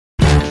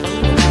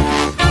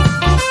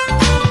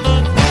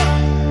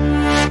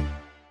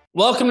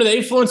Welcome to the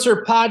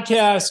Influencer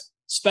Podcast.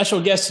 Special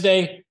guest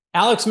today,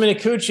 Alex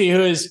Minicucci,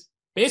 who is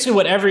basically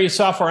what every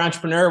software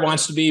entrepreneur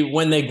wants to be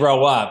when they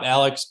grow up.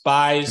 Alex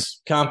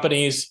buys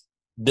companies,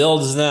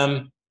 builds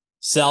them,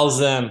 sells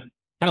them,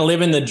 kind of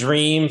living the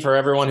dream for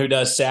everyone who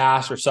does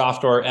SaaS or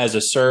software as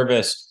a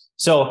service.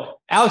 So,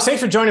 Alex, thanks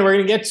for joining. We're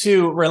going to get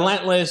to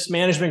Relentless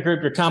Management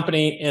Group, your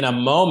company, in a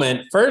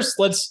moment. First,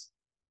 let's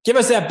give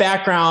us that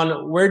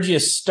background. Where'd you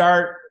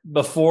start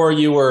before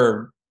you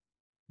were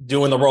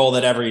doing the role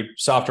that every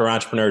software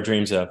entrepreneur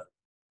dreams of?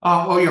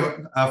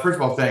 First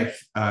of all,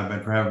 thanks,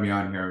 Ben, for having me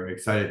on here. I'm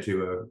excited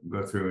to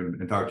go through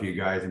and talk to you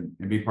guys and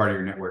be part of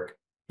your network.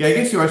 Yeah, I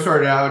guess I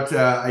started out,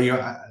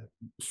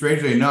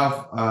 strangely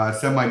enough,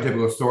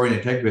 semi-typical story in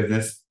the tech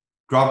business.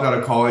 Dropped out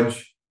of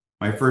college,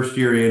 my first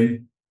year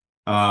in.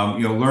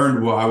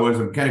 Learned what I was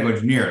a mechanical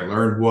engineer.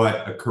 Learned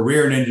what a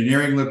career in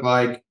engineering looked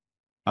like.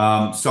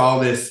 Saw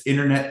this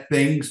internet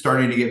thing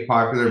starting to get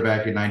popular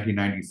back in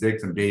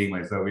 1996. I'm dating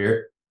myself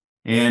here.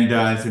 And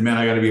I said, man,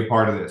 I got to be a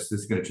part of this. This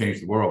is going to change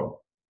the world.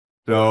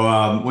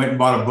 So went and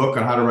bought a book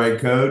on how to write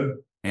code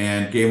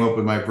and came up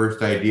with my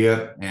first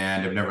idea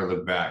and have never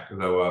looked back.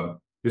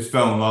 So just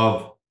fell in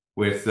love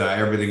with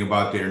everything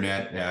about the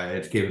internet,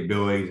 its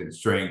capabilities, its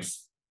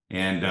strengths,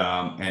 and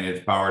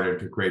its power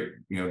to create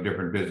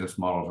different business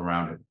models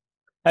around it.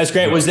 That's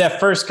great. Was that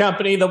first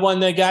company the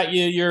one that got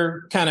you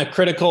your kind of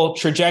critical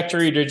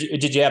trajectory?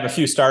 Did you have a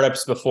few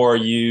startups before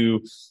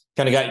you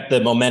kind of got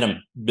the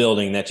momentum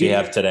building that you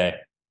have today?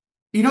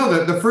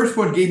 The first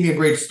one gave me a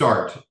great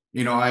start.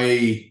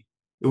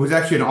 It was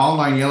actually an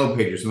online Yellow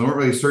Pages. So there weren't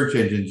really search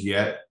engines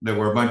yet. There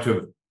were a bunch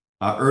of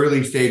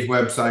early stage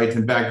websites.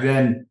 And back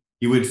then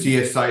you would see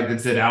a site that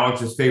said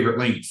Alex's favorite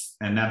links.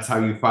 And that's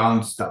how you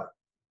found stuff.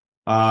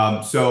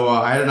 So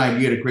I had an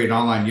idea to create an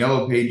online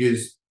Yellow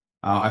Pages.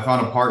 I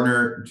found a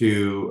partner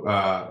to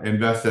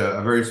invest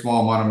a very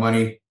small amount of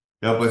money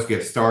to help us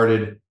get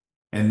started.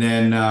 And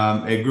then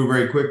it grew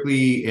very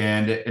quickly.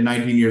 And at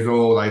 19 years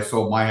old, I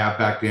sold my half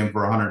back to him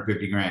for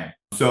 150 grand.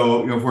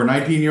 So, for a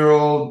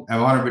 19-year-old,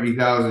 have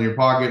 150,000 in your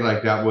pocket,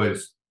 like that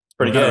was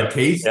pretty good. A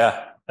taste.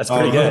 Yeah, that's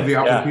pretty good. The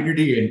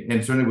opportunity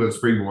and certainly with a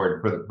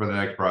springboard for the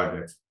next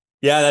project.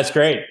 Yeah, that's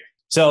great.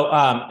 So,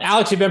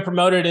 Alex, you've been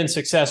promoted in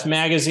Success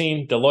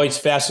Magazine, Deloitte's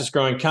fastest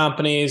growing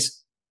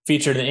companies,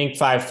 featured in Inc.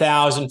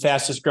 5000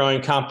 fastest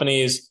growing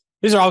companies.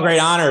 These are all great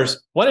honors.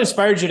 What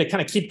inspired you to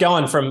kind of keep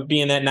going from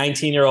being that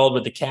 19-year-old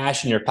with the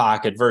cash in your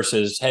pocket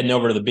versus heading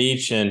over to the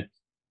beach and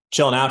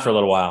chilling out for a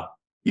little while?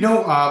 When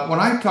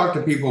I talk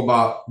to people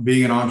about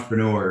being an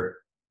entrepreneur,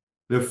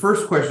 the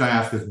first question I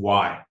ask is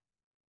why?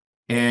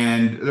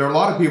 And there are a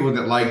lot of people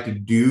that like to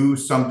do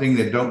something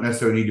that don't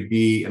necessarily need to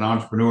be an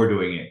entrepreneur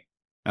doing it.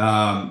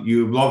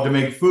 You love to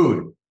make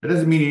food. That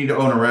doesn't mean you need to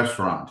own a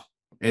restaurant.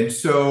 And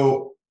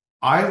so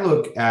I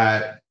look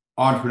at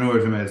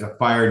entrepreneurism as a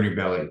fire in your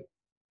belly.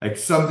 Like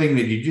something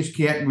that you just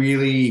can't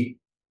really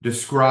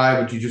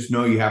describe, but you just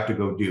know you have to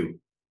go do.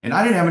 And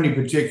I didn't have any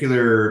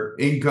particular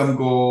income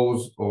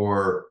goals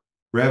or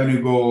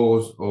revenue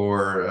goals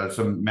or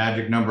some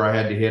magic number I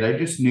had to hit. I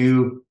just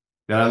knew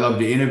that I love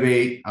to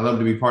innovate. I love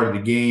to be part of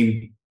the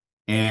game.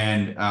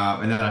 And then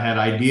I had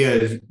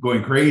ideas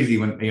going crazy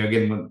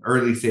when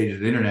early stages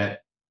of the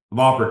internet of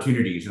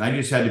opportunities. And I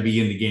just had to be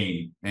in the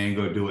game and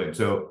go do it.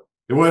 So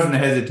there wasn't a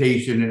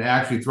hesitation. And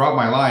actually throughout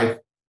my life,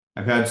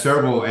 I've had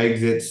several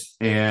exits,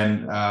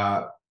 and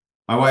my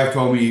wife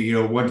told me,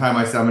 one time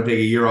I said I'm going to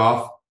take a year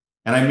off,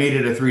 and I made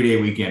it a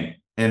 3-day weekend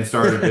and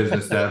started a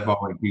business that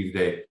following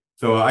Tuesday.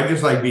 So I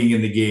just like being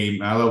in the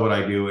game. I love what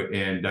I do,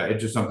 and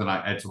it's just something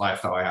it's a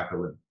lifestyle I have to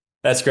live.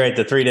 That's great.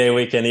 The 3-day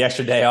weekend, the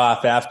extra day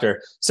off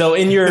after. So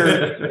in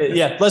your,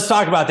 let's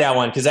talk about that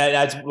one, because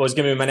that was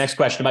going to be my next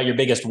question about your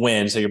biggest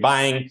win. So you're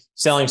buying,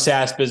 selling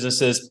SaaS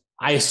businesses.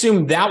 I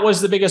assume that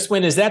was the biggest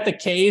win. Is that the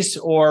case?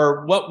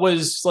 Or what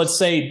was, let's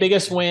say,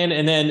 biggest win?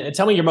 And then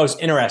tell me your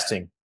most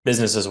interesting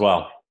business as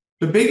well.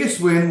 The biggest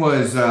win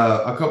was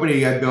a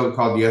company I built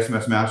called the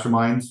SMS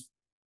Masterminds.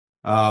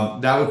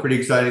 That was pretty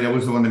exciting. That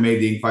was the one that made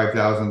the Inc.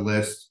 5000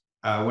 list.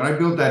 When I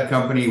built that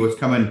company, it was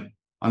coming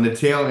on the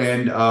tail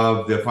end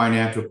of the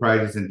financial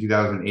crisis in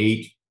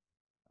 2008.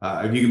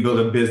 If you can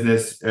build a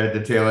business at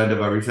the tail end of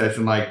a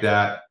recession like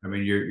that, I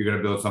mean, you're going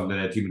to build something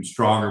that's even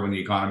stronger when the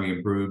economy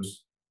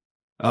improves.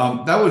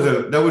 That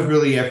was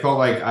really, I felt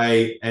like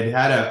I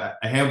had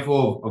a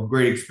handful of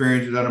great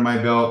experiences under my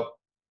belt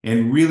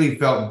and really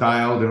felt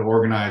dialed and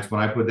organized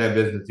when I put that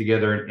business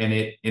together, and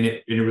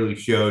it really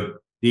showed.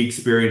 The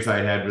experience I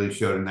had really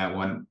showed in that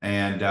one.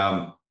 And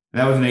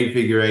that was an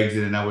 8-figure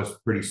exit, and that was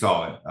pretty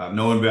solid.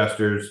 No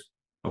investors,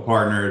 no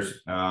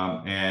partners.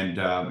 And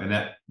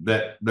that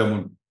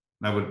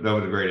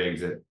was a great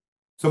exit.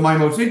 So my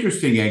most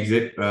interesting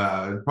exit,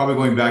 probably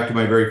going back to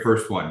my very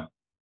first one.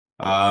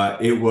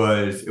 It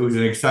was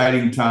an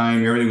exciting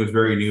time. Everything was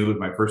very new. It was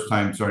my first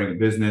time starting a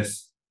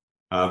business.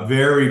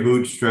 Very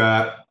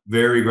bootstrap,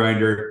 very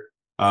grinder.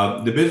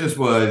 The business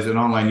was an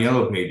online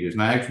Yellow Pages,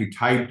 and I actually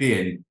typed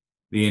in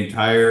the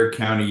entire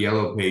county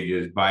Yellow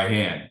Pages by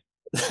hand.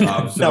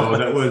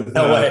 That was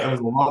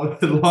a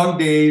lot of long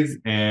days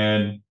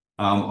and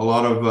A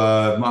lot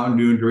of Mountain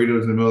Dew and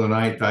Doritos in the middle of the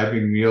night,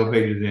 typing Yellow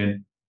Pages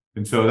in.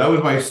 And so that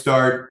was my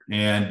start,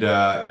 and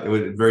it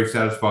was very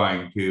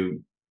satisfying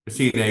to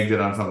see an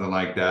exit on something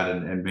like that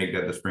and make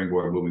that the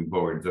springboard moving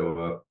forward.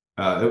 So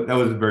that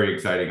was a very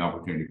exciting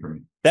opportunity for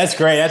me. That's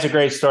great. That's a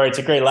great story. It's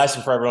a great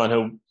lesson for everyone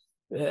who,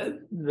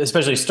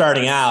 especially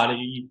starting out,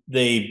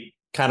 they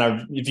kind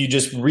of, if you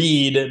just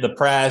read the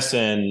press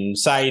and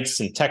sites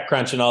and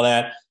TechCrunch and all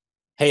that,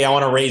 hey, I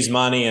want to raise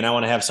money and I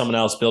want to have someone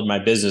else build my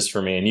business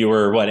for me. And you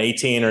were what,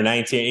 18 or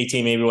 19,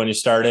 18 maybe when you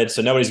started.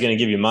 So nobody's going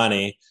to give you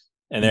money.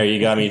 And there you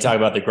go. I mean, you talk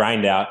about the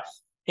grind out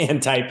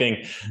and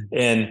typing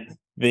in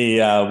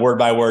the word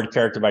by word,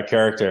 character by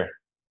character.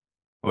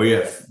 Oh,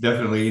 yes,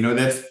 definitely.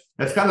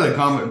 That's kind of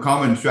the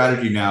common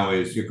strategy now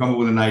is you come up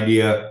with an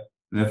idea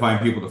and then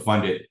find people to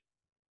fund it.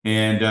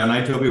 And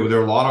I tell people there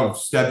are a lot of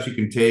steps you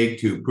can take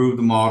to prove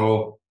the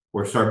model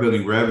or start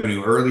building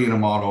revenue early in a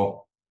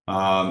model.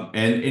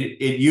 And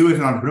you as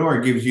an entrepreneur,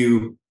 it gives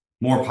you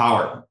more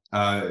power.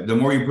 The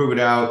more you prove it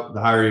out,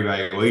 the higher your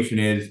valuation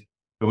is.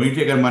 But when you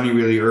take on money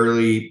really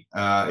early,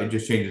 it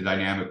just changes the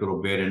dynamic a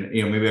little bit. And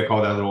maybe I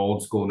call that a little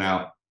old school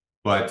now.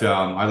 But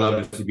I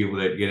love to see people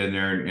that get in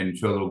there and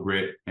show a little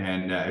grit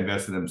and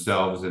invest in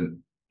themselves. And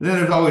then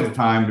there's always a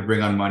time to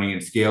bring on money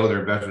and scale. Their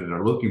investors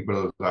are looking for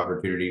those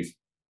opportunities.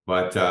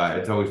 But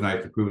it's always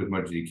nice to prove as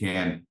much as you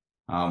can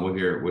with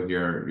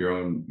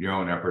your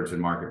own efforts in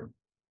marketing.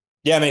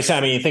 Yeah, it makes sense.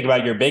 I mean, you think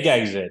about your big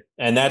exit,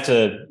 and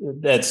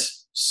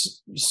that's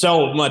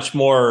so much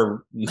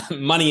more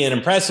money and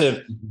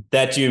impressive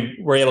that you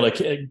were able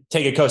to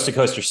take it coast to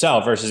coast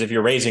yourself. Versus if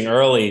you're raising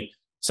early,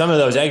 some of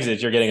those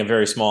exits you're getting a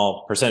very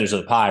small percentage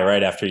of the pie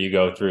right after you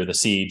go through the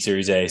seed,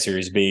 Series A,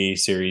 Series B,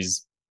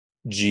 Series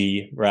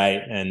G,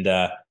 right? And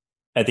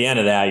at the end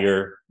of that,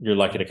 you're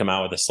lucky to come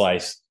out with a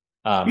slice.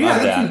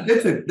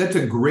 That's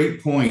a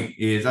great point.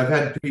 Is I've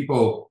had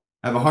people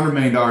have $100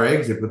 million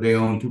exit, but they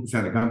own 2%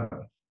 of the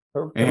company.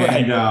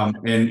 And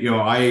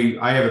right.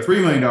 I have a $3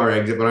 million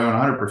exit, but I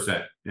own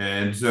 100%.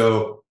 And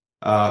so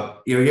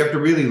you have to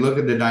really look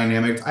at the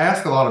dynamics. I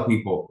ask a lot of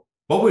people,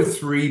 what would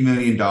 $3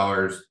 million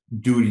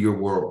do to your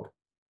world?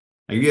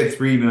 Like if you had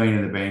 $3 million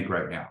in the bank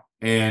right now,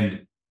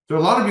 and so a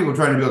lot of people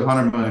trying to build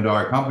 $100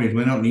 million companies,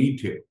 we don't need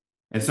to.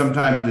 And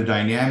sometimes the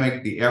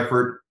dynamic, the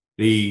effort,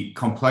 the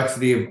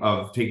complexity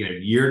of taking a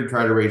year to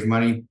try to raise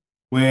money.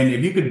 When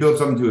if you could build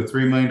something to a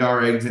 $3 million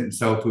exit and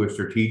sell to a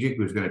strategic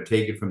who's going to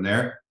take it from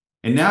there.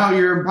 And now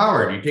you're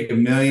empowered. You take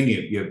 $1 million,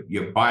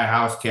 you buy a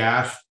house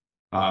cash,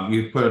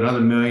 you put another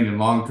 $1 million in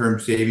long-term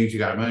savings, you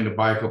got $1 million to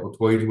buy a couple of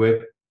toys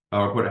with,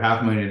 or put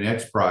 $500,000 in the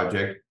next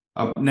project.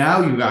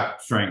 Now you've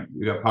got strength,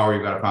 you got power,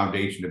 you got a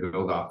foundation to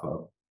build off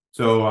of.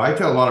 So I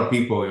tell a lot of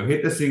people,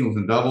 hit the singles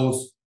and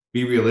doubles,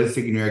 be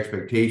realistic in your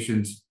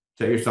expectations,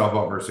 set yourself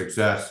up for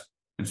success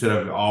instead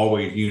of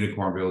always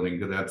unicorn building,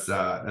 because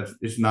that's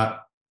it's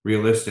not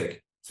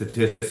realistic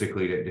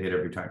statistically to hit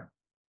every time.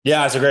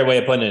 Yeah, it's a great way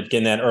of putting it.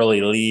 Getting that early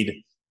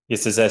lead.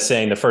 It's as that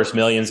saying, the first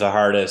million's the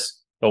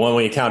hardest, but when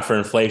we account for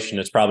inflation,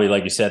 it's probably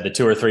like you said, the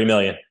 2 or 3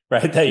 million,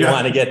 right? That you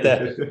want to get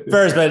that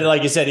first. But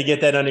like you said, you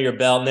get that under your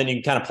belt, and then you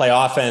can kind of play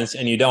offense,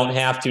 and you don't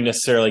have to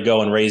necessarily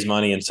go and raise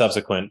money in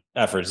subsequent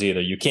efforts either.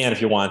 You can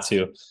if you want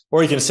to,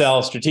 or you can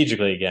sell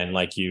strategically again,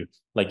 like you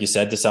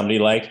said, to somebody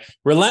like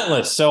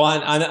Relentless. So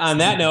on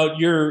that note,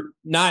 you're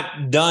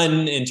not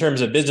done in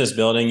terms of business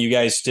building. You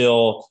guys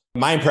still.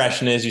 My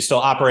impression is you still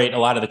operate a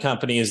lot of the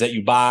companies that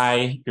you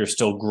buy. You're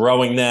still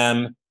growing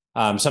them.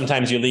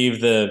 Sometimes you leave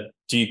do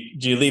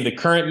you leave the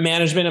current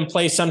management in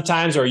place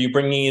sometimes, or are you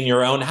bringing in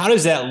your own? How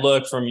does that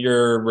look from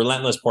your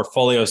Relentless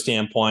portfolio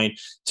standpoint in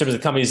terms of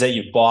the companies that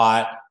you've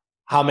bought?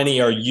 How many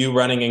are you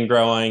running and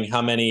growing?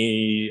 How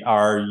many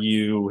are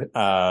you,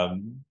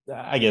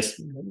 I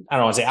guess, I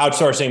don't want to say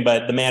outsourcing,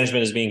 but the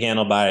management is being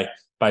handled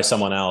by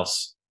someone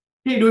else?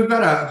 Hey, we've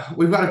got a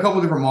couple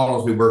of different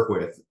models we work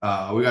with.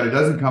 We got a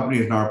dozen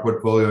companies in our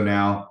portfolio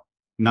now.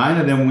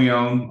 9 of them we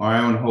own, or I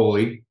own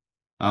wholly.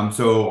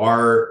 So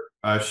our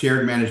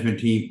shared management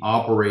team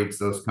operates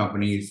those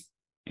companies,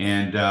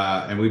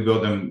 and we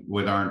build them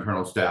with our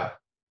internal staff.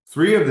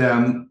 3 of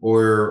them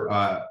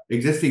were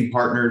existing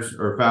partners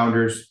or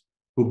founders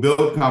who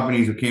built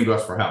companies who came to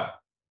us for help.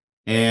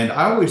 And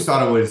I always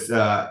thought it was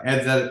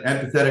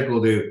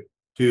antithetical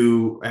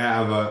to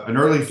have an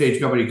early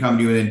stage company come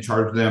to you and then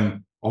charge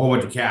them a whole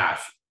bunch of cash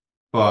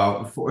to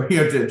help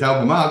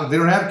them out, because they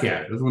don't have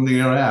cash. That's one thing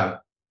they don't have.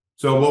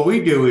 So what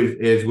we do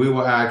is we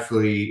will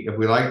actually, if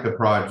we like the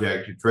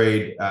project, to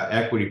trade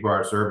equity for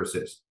our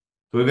services.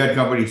 So we've had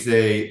companies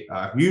say,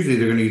 usually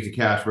they're going to use the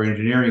cash for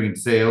engineering and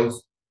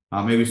sales,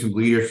 maybe some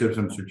leadership,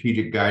 some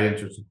strategic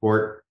guidance or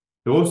support.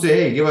 So we'll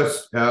say, hey, give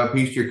us a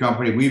piece of your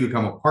company. We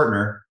become a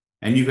partner,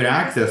 and you can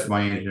access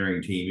my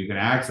engineering team. You can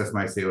access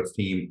my sales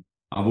team.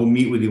 We'll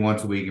meet with you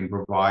once a week and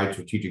provide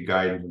strategic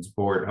guidance and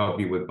support, help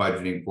you with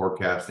budgeting,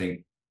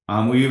 forecasting.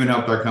 We even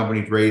helped our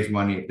companies raise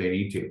money if they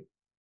need to.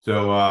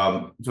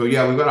 So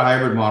yeah, we've got a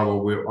hybrid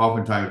model where we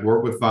oftentimes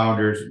work with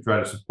founders and try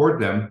to support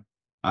them,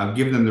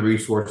 give them the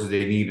resources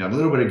they need, and a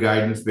little bit of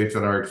guidance based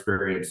on our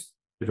experience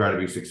to try to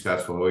be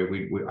successful.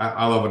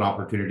 I love an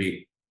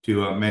opportunity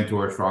to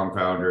mentor a strong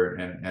founder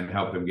and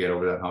help them get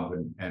over that hump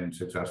and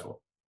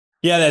successful.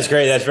 Yeah, that's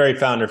great. That's very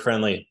founder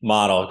friendly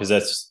model, because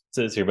that's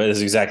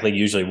exactly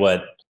usually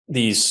what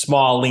these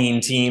small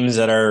lean teams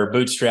that are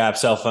bootstrapped,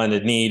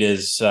 self-funded need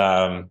is.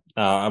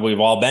 We've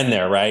all been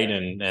there, right?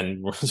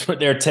 And we're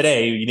there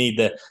today. You need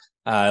the,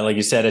 like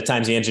you said, at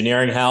times the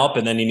engineering help,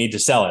 and then you need to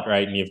sell it,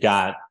 right? And you've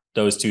got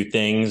those two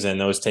things, and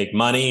those take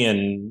money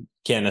and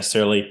can't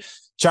necessarily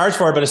charge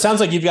for it. But it sounds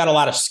like you've got a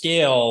lot of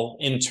scale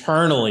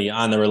internally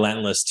on the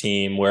Relentless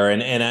team, where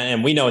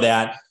and we know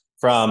that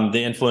from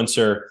the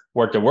influencer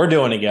work that we're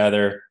doing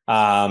together,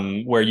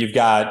 where you've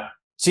got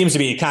seems to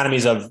be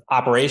economies of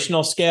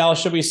operational scale,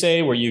 should we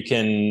say, where you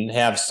can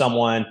have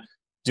someone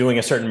doing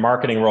a certain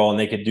marketing role and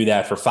they could do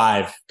that for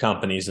 5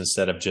 companies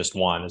instead of just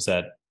one. Is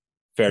that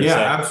fair to say?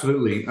 Yeah,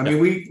 absolutely. I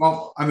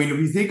mean, if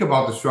you think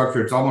about the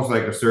structure, it's almost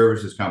like a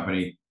services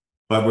company,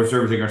 but we're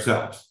servicing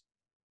ourselves.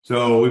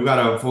 So we've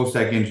got a full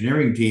stack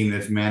engineering team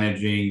that's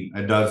managing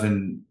a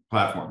dozen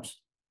platforms.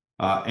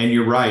 And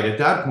you're right. At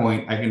that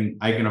point, I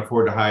can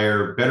afford to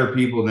hire better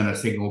people than a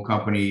single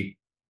company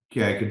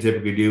could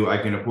typically do. I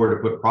can afford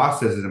to put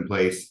processes in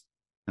place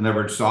and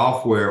leverage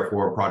software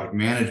for project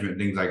management,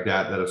 things like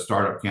that a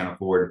startup can't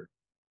afford.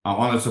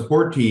 On the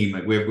support team,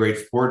 like we have great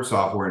support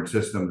software and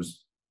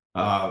systems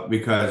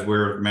because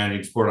we're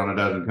managing support on a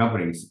dozen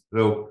companies.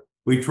 So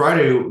we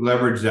try to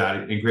leverage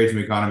that and create some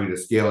economy to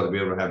scale to be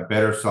able to have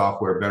better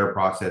software, better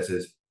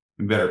processes,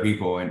 and better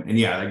people. And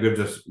yeah, that gives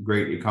us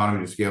great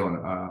economy to scale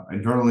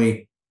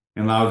internally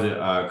and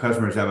allows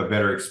customers to have a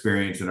better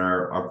experience in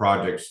our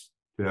projects,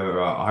 to have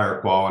a higher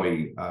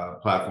quality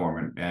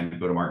platform and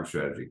go-to-market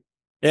strategy.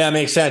 Yeah, it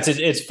makes sense.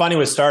 It's funny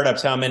with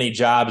startups how many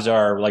jobs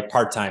are like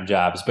part-time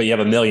jobs, but you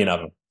have a million of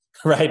them,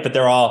 right? But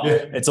they're all,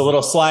 it's a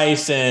little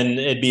slice, and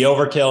it'd be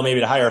overkill maybe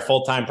to hire a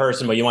full-time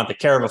person, but you want the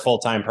care of a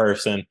full-time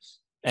person.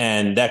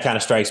 And that kind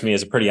of strikes me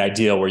as a pretty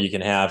ideal, where you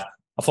can have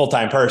a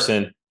full-time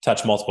person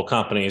touch multiple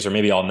companies, or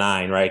maybe all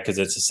 9, right? Because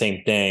it's the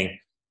same thing.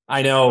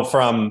 I know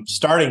from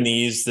starting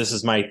these, this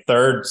is my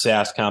 3rd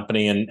SaaS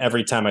company. And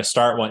every time I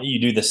start one,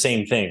 you do the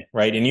same thing,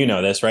 right? And you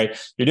know this, right?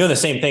 You're doing the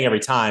same thing every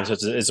time. So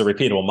it's a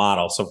repeatable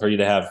model. So for you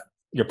to have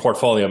your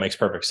portfolio makes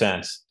perfect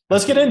sense.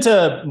 Let's get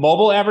into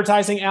mobile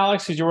advertising,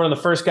 Alex, because you're one of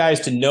the first guys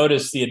to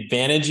notice the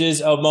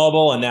advantages of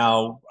mobile. And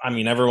now, I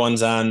mean,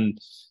 everyone's on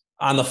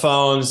the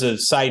phones. The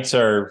sites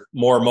are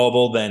more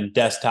mobile than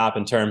desktop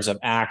in terms of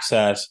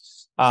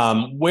access.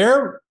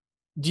 Where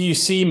do you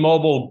see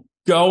mobile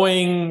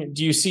going?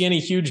 Do you see any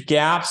huge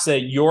gaps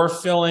that you're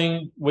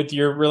filling with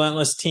your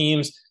Relentless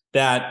teams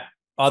that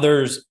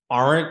others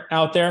aren't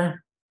out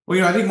there?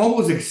 Well, I think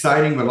mobile is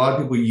exciting, but a lot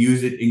of people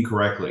use it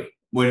incorrectly.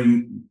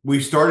 When we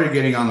started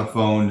getting on the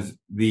phones,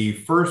 the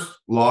first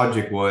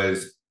logic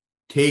was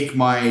take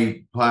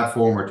my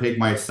platform or take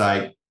my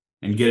site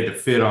and get it to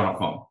fit on a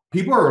phone.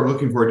 People are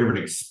looking for a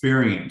different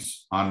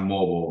experience on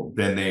mobile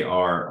than they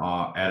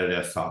are at a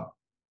desktop.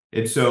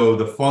 And so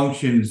the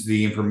functions,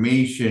 the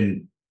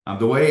information,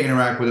 the way I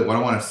interact with it, what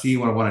I want to see,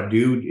 what I want to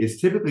do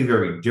is typically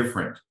very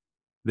different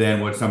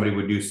than what somebody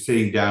would do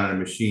sitting down at a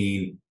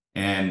machine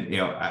and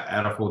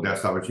at a full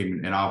desktop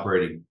machine and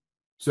operating.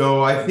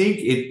 So I think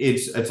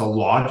it's a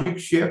logic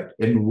shift,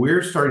 and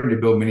we're starting to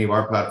build many of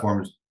our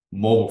platforms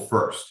mobile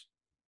first,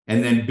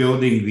 and then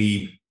building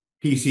the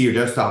PC or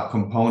desktop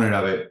component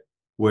of it,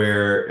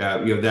 where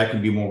that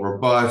can be more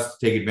robust,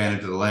 take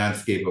advantage of the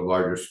landscape of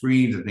larger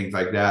screens and things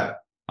like that,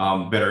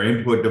 better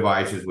input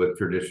devices with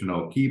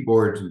traditional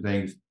keyboards and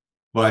things.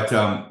 But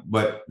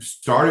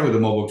starting with the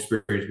mobile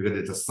experience, because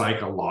it's a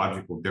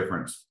psychological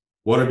difference.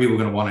 What are people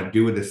going to want to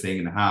do with this thing,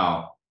 and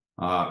how?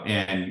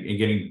 And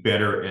getting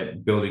better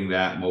at building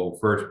that mobile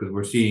first, because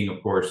we're seeing,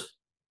 of course,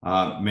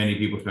 many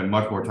people spend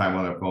much more time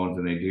on their phones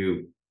than they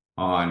do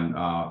on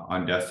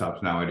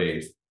desktops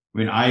nowadays.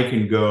 I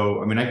can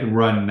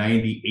run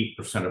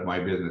 98% of my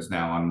business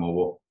now on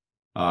mobile.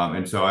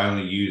 And so I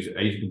use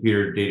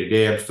computer day to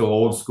day. I'm still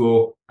old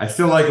school. I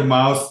still like a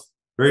mouse.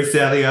 Very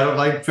sadly, I don't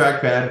like a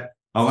trackpad.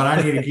 And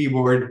I need a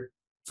keyboard.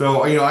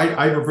 So,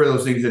 I prefer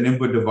those things, an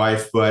input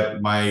device.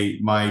 But my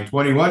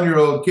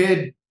 21-year-old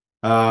kid,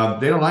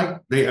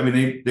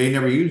 they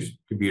never use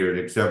computers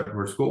except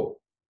for school.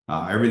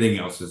 Everything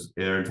else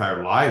their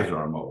entire lives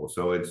are on mobile.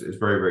 So it's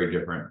very, very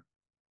different.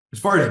 As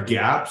far as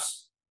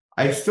gaps,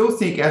 I still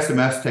think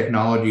SMS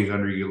technology is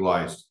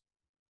underutilized.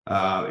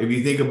 If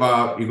you think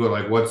about, you go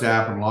like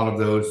WhatsApp and a lot of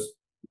those,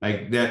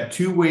 like that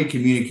two-way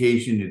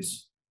communication,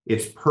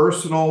 it's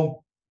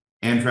personal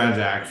and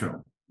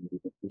transactional.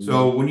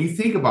 So when you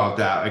think about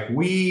that, like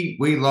we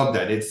love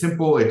that. It's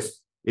simple.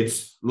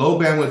 It's low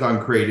bandwidth on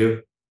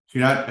creative. So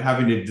you're not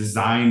having to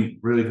design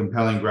really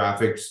compelling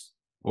graphics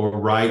or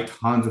write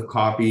tons of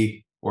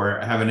copy or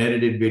have an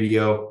edited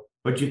video,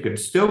 but you can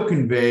still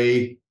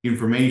convey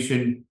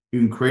information. You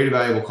can create a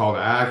valuable call to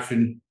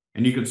action,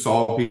 and you can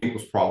solve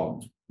people's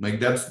problems. Like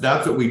that's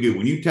what we do.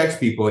 When you text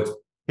people, it's,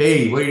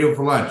 hey, what are you doing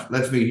for lunch?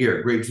 Let's meet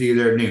here. Great to see you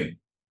there at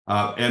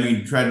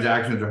noon.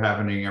 Transactions are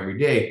happening every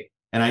day.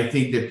 And I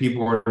think that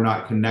people are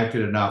not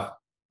connected enough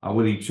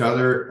with each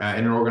other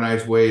in an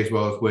organized way, as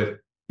well as with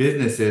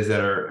businesses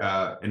that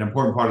are an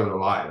important part of their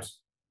lives.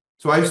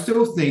 So I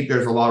still think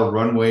there's a lot of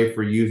runway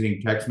for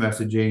using text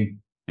messaging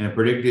in a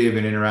predictive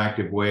and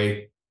interactive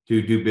way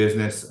to do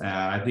business. And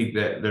I think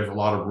that there's a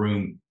lot of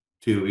room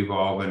to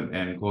evolve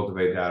and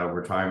cultivate that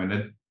over time.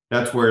 And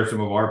that's where some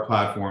of our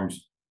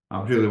platforms,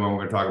 particularly one we're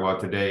going to talk about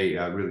today,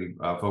 really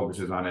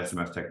focuses on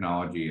SMS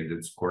technology and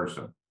its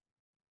cornerstone.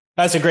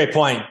 That's a great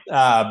point.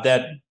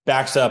 That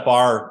backs up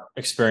our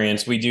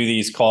experience. We do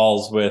these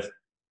calls with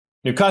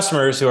new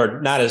customers who are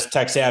not as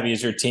tech savvy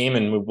as your team,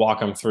 and we walk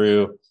them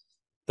through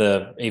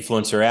the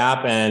Influencer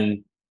app.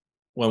 And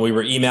when we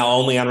were email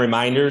only on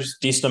reminders,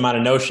 decent amount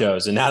of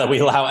no-shows. And now that we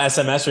allow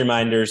SMS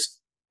reminders,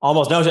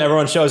 almost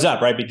everyone shows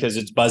up, right? Because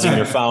it's buzzing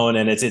your phone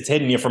and it's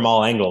hitting you from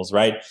all angles,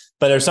 right?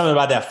 But there's something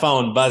about that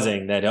phone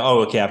buzzing that,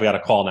 oh, okay, I've got a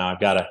call now. I've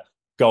got to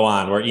go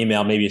on. Where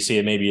email, maybe you see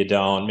it, maybe you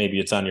don't. Maybe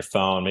it's on your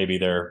phone. Maybe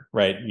they're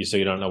right. So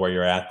you don't know where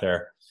you're at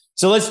there.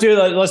 So let's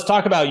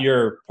talk about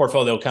your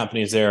portfolio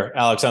companies there,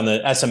 Alex, on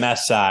the SMS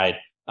side.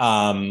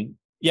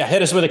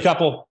 Hit us with a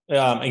couple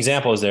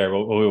examples there.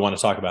 What we want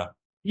to talk about.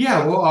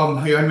 Yeah, well,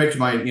 I mentioned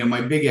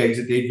my big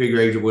exit, the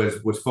 8-figure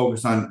exit was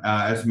focused on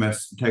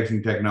SMS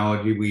texting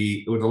technology.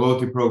 It was a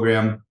loyalty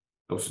program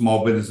of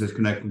small businesses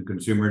connecting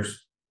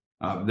consumers.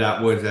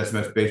 That was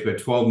SMS based, but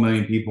 12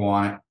 million people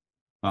on it.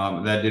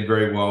 That did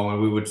very well,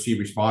 and we would see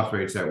response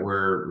rates that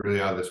were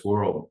really out of this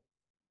world.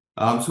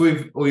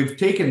 So we've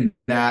taken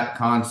that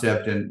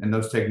concept and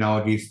those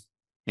technologies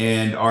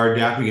and are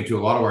adapting it to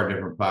a lot of our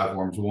different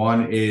platforms.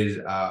 One is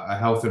a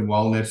health and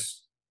wellness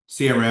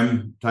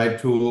CRM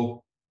type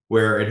tool,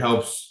 where it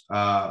helps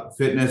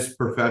fitness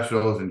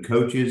professionals and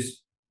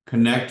coaches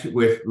connect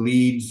with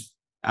leads,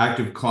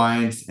 active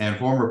clients, and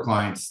former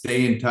clients,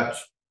 stay in touch,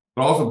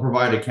 but also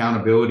provide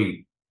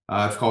accountability.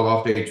 It's called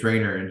Off Day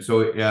Trainer. And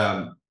so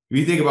if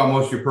you think about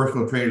most of your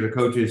personal trainers or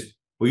coaches,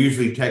 will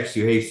usually text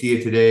you, hey, see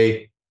you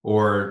today,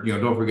 or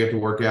don't forget to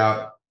work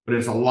out. But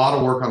it's a lot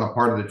of work on the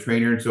part of the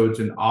trainer. And so it's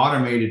an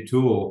automated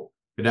tool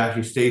that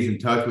actually stays in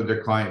touch with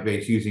their client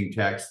base using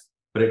text,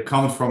 but it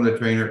comes from the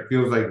trainer. It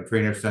feels like the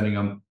trainer sending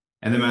them,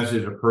 and the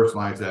message are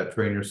personalized to that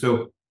trainer.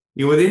 So,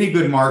 with any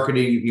good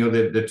marketing,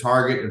 the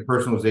target and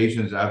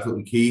personalization is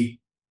absolutely key.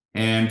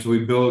 And so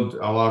we build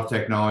a lot of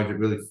technology that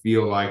really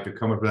feel like they're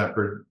coming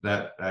from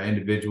that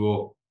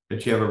individual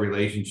that you have a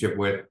relationship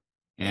with,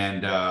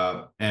 and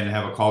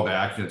have a call to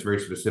action that's very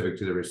specific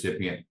to the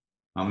recipient.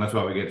 That's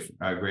why we get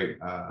great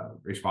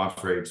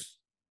response rates.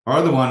 Our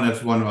other one,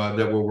 that's one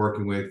that we're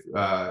working with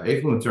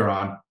Influencer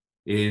on,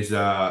 is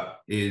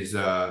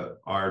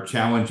our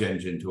challenge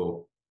engine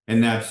tool.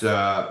 And that's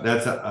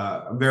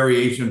a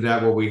variation of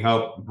that, where we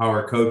help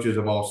empower coaches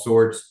of all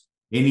sorts,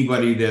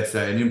 anybody that's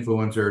an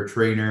influencer or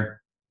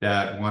trainer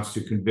that wants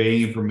to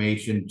convey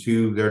information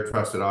to their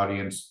trusted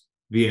audience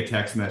via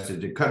text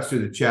message. It cuts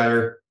through the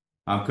chatter,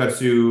 cuts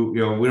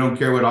through, we don't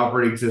care what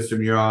operating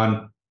system you're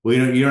on.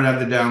 You don't have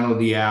to download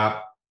the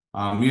app.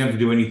 You don't have to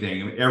do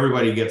anything. I mean,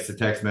 everybody gets the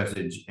text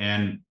message,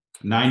 and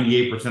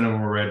 98% of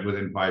them are read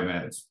within 5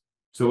 minutes.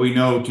 So we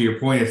know, to your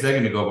point a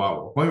second ago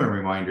about appointment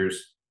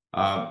reminders,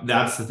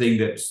 that's the thing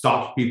that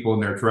stops people in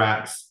their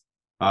tracks.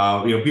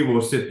 People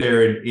will sit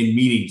there in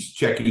meetings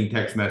checking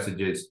text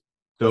messages.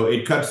 So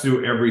it cuts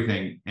through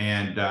everything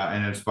and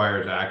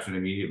inspires action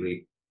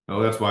immediately.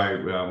 So that's why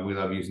we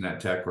love using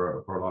that tech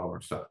for a lot of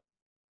our stuff.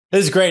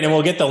 This is great. And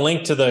we'll get the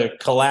link to the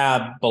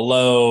collab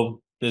below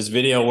this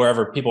video,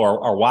 wherever people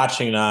are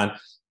watching it on.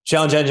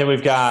 Challenge Engine,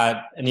 you've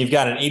got an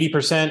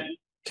 80%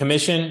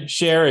 commission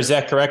share. Is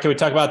that correct? Can we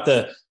talk about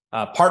the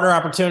partner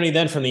opportunity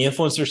then from the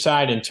influencer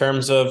side in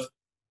terms of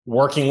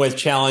working with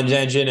Challenge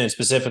Engine, and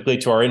specifically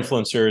to our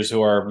influencers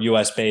who are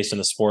US based in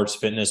the sports,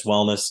 fitness,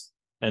 wellness,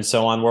 and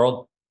so on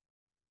world?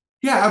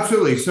 Yeah,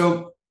 absolutely.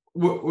 So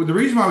the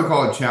reason why we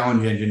call it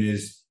Challenge Engine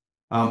is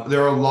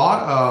there are a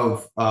lot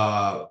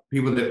of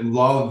people that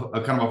love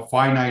a kind of a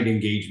finite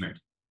engagement.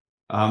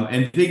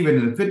 And think of it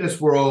in the fitness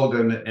world,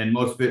 and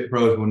most fit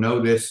pros will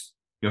know this,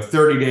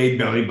 30-day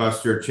belly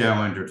buster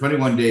challenge, or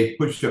 21-day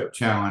push-up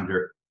challenge,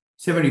 or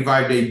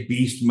 75-day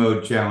beast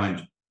mode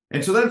challenge.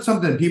 And so that's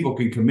something people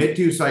can commit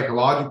to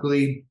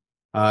psychologically.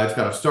 It's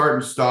got a start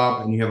and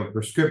stop, and you have a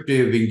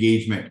prescriptive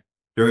engagement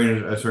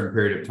during a certain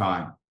period of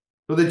time.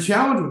 So the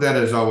challenge with that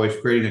is always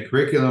creating a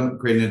curriculum,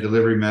 creating a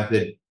delivery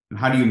method, and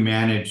how do you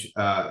manage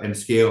and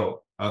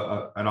scale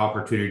an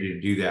opportunity to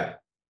do that.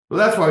 So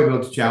that's why we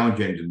built the Challenge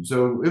Engine.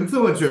 So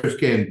influencers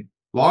can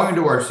log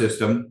into our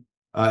system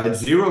at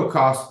zero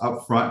cost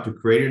upfront to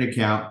create an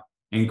account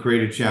and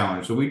create a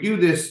challenge. So we do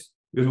this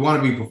because we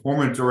want to be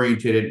performance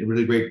oriented and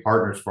really great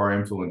partners for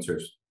our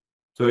influencers.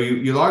 So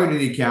you log into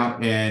the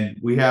account, and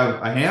we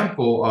have a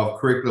handful of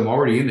curriculum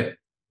already in it.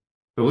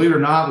 So believe it or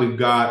not, we've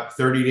got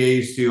 30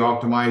 days to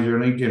optimize your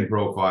LinkedIn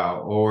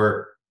profile,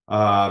 or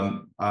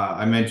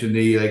I mentioned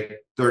the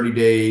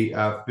 30-day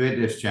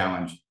fitness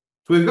challenge.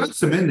 So we've got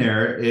some in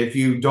there if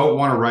you don't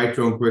want to write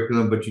your own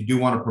curriculum, but you do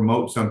want to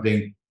promote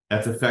something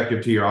that's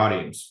effective to your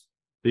audience.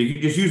 So you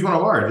can just use one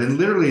of ours, and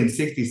literally in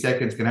 60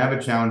 seconds can have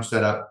a challenge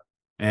set up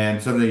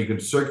and something you can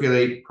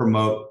circulate,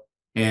 promote,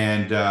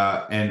 and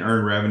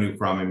earn revenue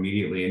from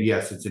immediately. And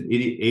yes, it's an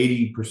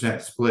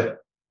 80% split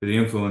to the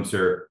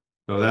influencer.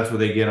 So that's what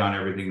they get on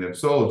everything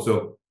that's sold.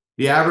 So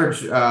the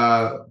average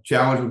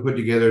challenge we put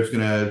together is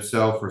going to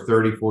sell for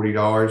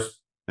 $30-$40.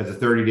 That's a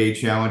 30-day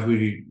challenge.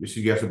 We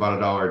suggest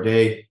about $1 a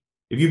day.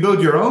 If you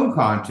build your own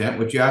content,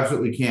 which you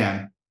absolutely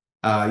can,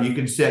 you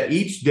can set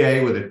each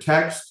day with a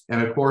text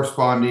and a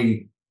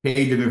corresponding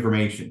page of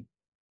information.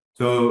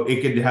 So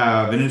it could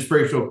have an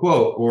inspirational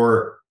quote,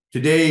 or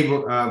today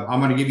I'm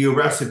going to give you a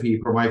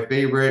recipe for my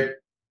favorite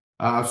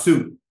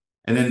soup.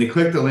 And then they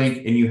click the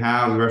link and you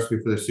have the recipe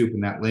for the soup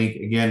in that link.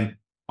 Again,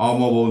 all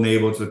mobile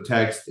enabled, so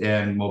text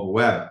and mobile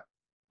web.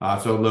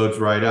 So it loads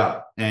right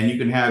up. And you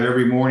can have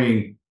every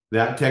morning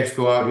that text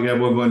go out. You can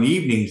have one go in the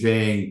evening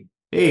saying,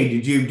 hey,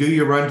 did you do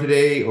your run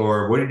today?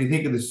 Or what did you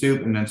think of the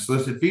soup? And then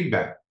solicit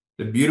feedback.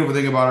 The beautiful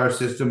thing about our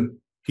system,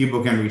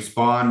 people can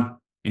respond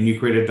and you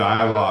create a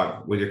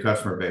dialogue with your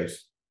customer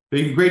base. So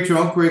you can create your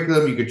own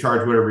curriculum. You can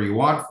charge whatever you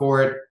want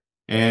for it.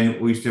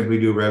 And we simply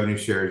do revenue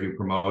share as you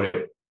promote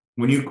it.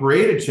 When you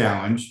create a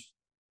challenge,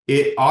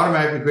 it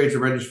automatically creates a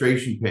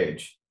registration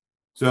page.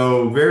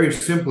 So very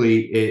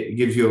simply, it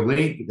gives you a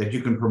link that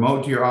you can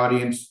promote to your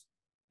audience.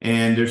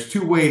 And there's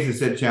two ways to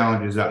set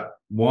challenges up.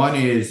 One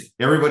is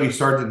everybody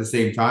starts at the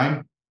same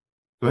time.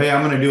 So, hey,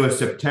 I'm going to do a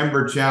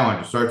September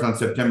challenge. It starts on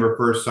September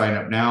 1st, sign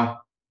up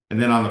now.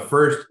 And then on the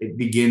 1st, it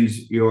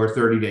begins your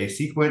 30-day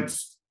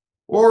sequence.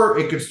 Or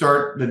it could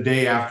start the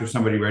day after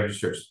somebody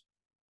registers.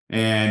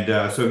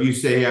 And so if you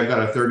say, hey, I've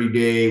got a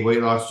 30-day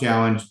weight loss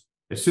challenge,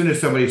 as soon as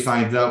somebody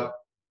signs up,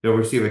 they'll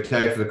receive a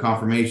text with a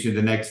confirmation.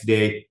 The next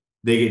day,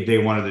 they get day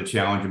one of the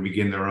challenge and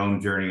begin their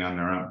own journey on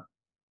their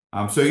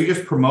own. So you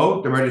just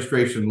promote the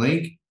registration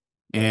link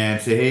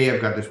and say, hey,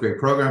 I've got this great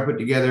program put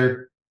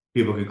together.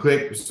 People can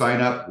click,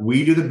 sign up.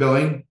 We do the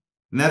billing.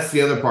 And that's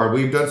the other part.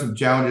 We've done some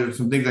challenges,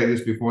 some things like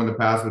this before in the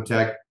past with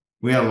tech.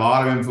 We had a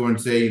lot of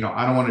influencers say,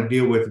 I don't want to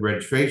deal with the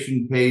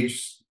registration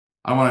page.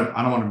 I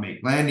don't want to make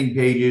landing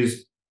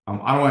pages. I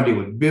don't want to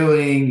deal with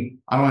billing.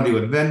 I don't want to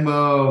deal with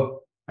Venmo.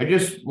 I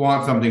just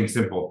want something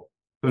simple.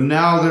 So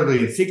now literally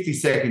in 60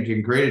 seconds, you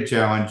can create a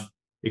challenge.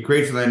 It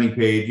creates a landing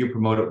page. You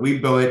promote it. We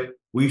bill it.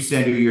 We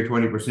send you your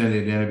 20% at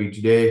the end of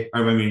each day.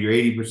 Your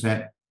 80%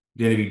 at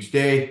the end of each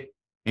day.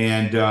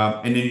 And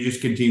then you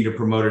just continue to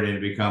promote it and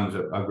it becomes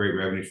a great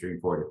revenue stream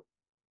for you.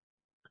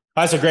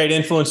 That's a great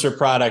influencer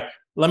product.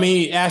 Let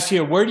me ask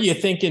you, where do you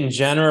think in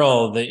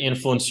general the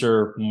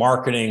influencer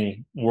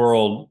marketing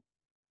world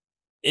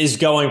is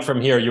going from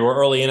here? You were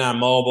early in on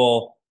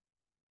mobile.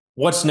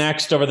 What's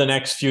next over the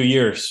next few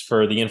years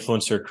for the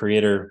influencer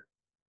creator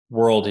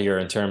world here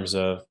in terms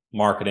of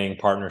marketing,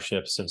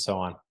 partnerships, and so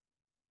on?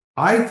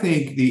 I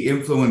think the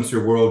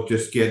influencer world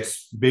just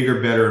gets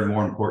bigger, better, and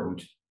more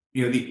important.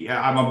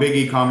 I'm a big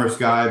e-commerce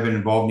guy. I've been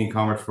involved in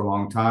e-commerce for a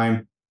long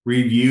time.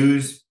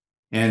 Reviews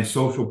and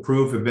social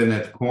proof have been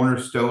that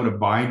cornerstone of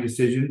buying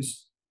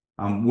decisions.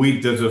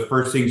 Those are the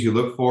first things you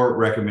look for: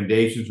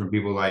 recommendations from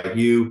people like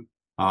you,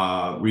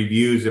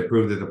 reviews that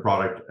prove that the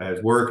product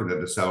has worked and that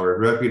the seller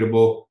is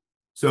reputable.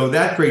 So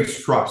that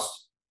creates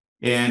trust.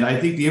 And I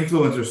think the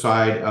influencer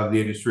side of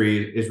the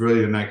industry is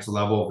really the next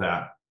level of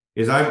that.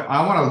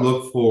 I want to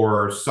look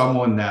for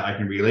someone that I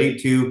can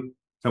relate to,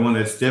 someone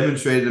that's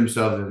demonstrated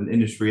themselves as an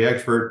industry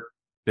expert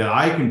that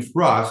I can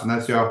trust, and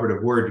that's the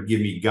operative word, to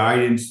give me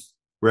guidance,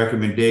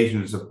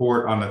 recommendation, and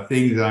support on the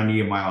things that I need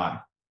in my life.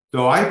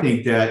 So I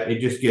think that it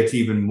just gets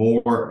even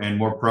more and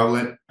more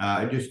prevalent.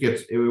 What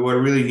it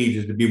really needs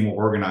is to be more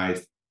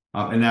organized.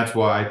 And that's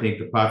why I think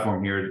the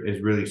platform here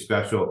is really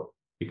special,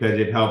 because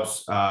it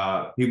helps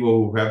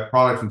people who have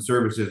products and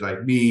services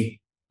like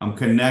me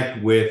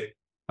connect with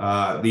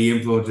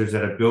the influencers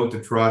that have built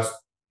the trust,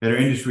 that are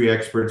industry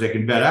experts that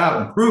can vet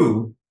out and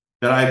prove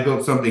that I've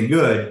built something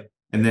good,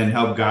 and then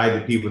help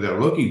guide the people that are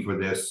looking for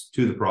this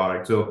to the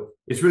product. So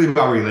it's really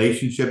about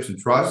relationships and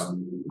trust.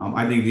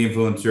 I think the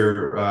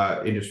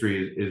influencer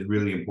industry is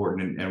really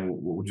important and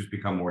will just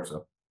become more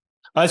so.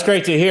 That's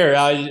great to hear.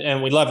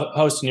 And we love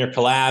hosting your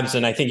collabs.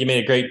 And I think you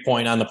made a great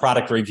point on the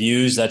product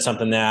reviews. That's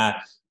something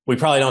that we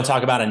probably don't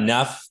talk about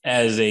enough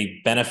as a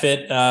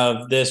benefit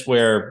of this,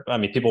 where,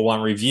 people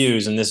want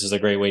reviews, and this is a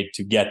great way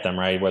to get them,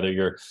 right? Whether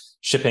you're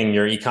shipping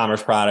your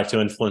e-commerce product to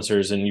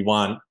influencers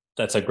and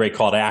that's a great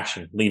call to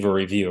action. Leave a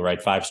review,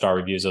 right? 5-star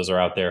reviews, those are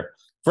out there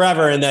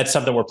forever. And that's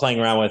something we're playing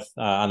around with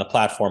on the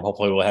platform.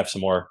 Hopefully we'll have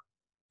some more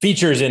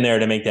features in there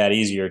to make that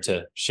easier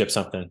to ship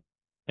something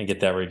and get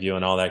that review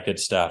and all that good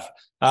stuff.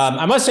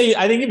 I must say,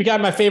 I think you've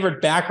got my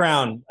favorite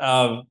background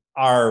of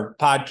our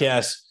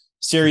podcast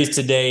series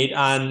to date.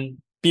 On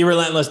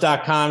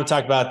BeRelentless.com,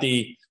 talk about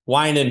the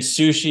wine and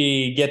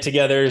sushi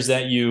get-togethers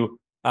that you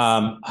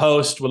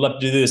host. Would love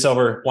to do this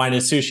over wine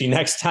and sushi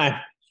next time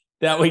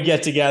that we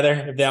get together,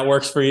 if that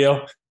works for you.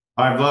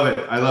 I love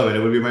it. It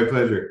would be my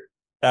pleasure.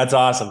 That's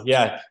awesome.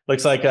 Yeah.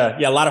 Looks like a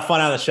lot of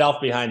fun on the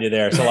shelf behind you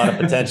there. So a lot of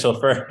potential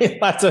for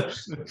lots of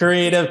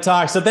creative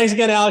talk. So thanks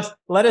again, Alex.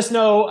 Let us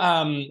know,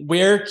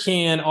 where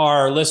can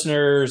our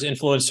listeners,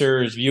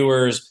 influencers,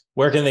 viewers,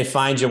 where can they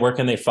find you? Where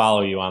can they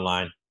follow you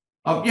online?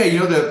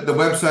 Yeah, the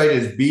website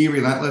is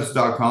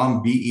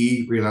berelentless.com,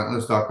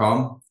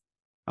 berelentless.com.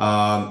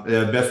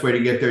 The best way to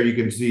get there, you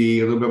can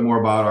see a little bit more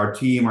about our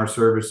team, our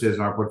services,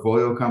 and our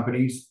portfolio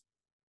companies.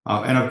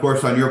 And of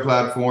course, on your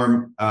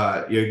platform,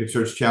 you can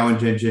search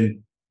Challenge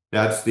Engine.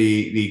 That's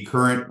the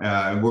current,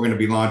 we're going to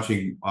be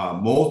launching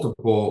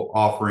multiple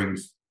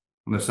offerings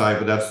on the site,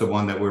 but that's the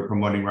one that we're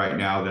promoting right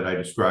now that I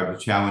described, the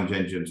Challenge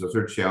Engine. So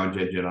search Challenge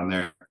Engine on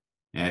there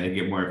and you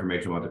get more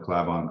information about the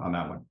collab on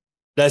that one.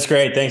 That's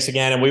great. Thanks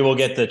again. And we will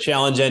get the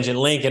Challenge Engine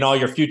link and all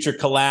your future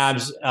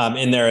collabs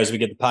in there as we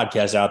get the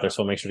podcast out there.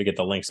 So we'll make sure to get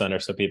the links under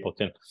so people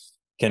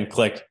can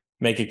click,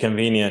 make it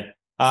convenient.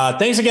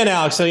 Thanks again,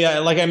 Alex. So yeah,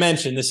 like I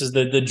mentioned, this is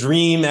the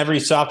dream. Every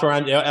software,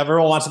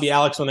 everyone wants to be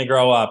Alex when they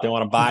grow up. They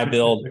want to buy,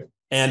 build,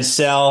 and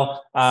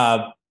sell.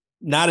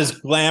 Not as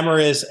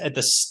glamorous at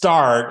the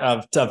start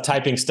of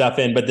typing stuff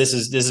in, but this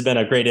has been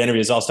a great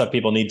interview. It's all stuff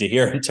people need to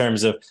hear in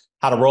terms of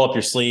how to roll up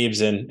your sleeves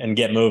and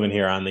get moving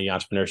here on the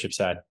entrepreneurship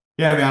side.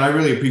 Yeah, man, I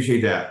really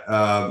appreciate that.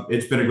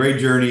 It's been a great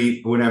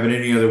journey. I wouldn't have it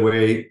any other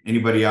way.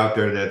 Anybody out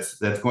there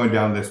that's going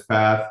down this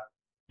path,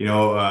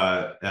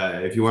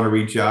 if you want to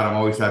reach out, I'm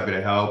always happy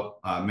to help,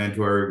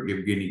 mentor, give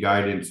any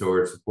guidance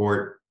or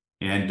support,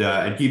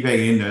 and keep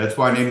hanging in there. That's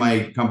why I named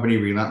my company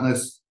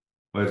Relentless,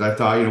 was I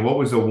thought, what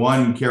was the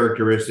one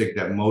characteristic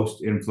that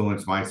most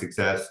influenced my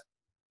success?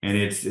 And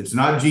it's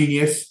not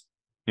genius,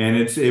 and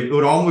it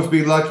would almost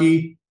be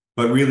lucky.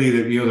 But really,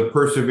 the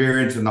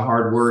perseverance and the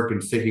hard work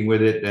and sticking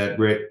with it, that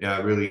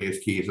really is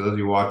key. So those of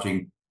you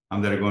watching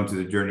that are going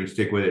through the journey,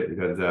 stick with it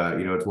because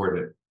it's worth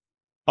it.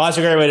 Well, that's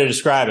a great way to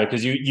describe it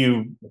because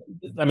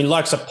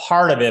luck's a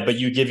part of it, but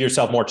you give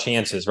yourself more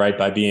chances, right?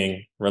 By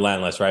being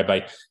relentless, right?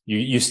 By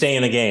you stay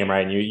in the game,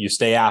 right? And you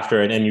stay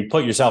after it and you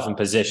put yourself in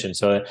position.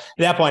 So at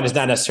that point, it's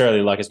not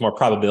necessarily luck; it's more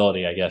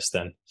probability, I guess,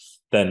 than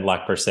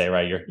luck per se,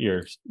 right?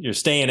 You're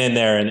staying in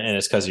there, and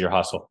it's because of your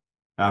hustle.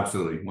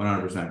 Absolutely,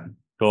 100%.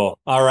 Cool.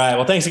 All right.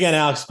 Well, thanks again,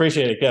 Alex.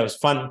 Appreciate it. Yeah, it was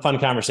fun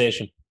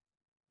conversation.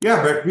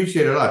 Yeah, Brett,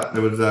 appreciate it a lot. It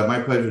was my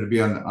pleasure to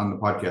be on the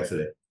podcast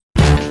today.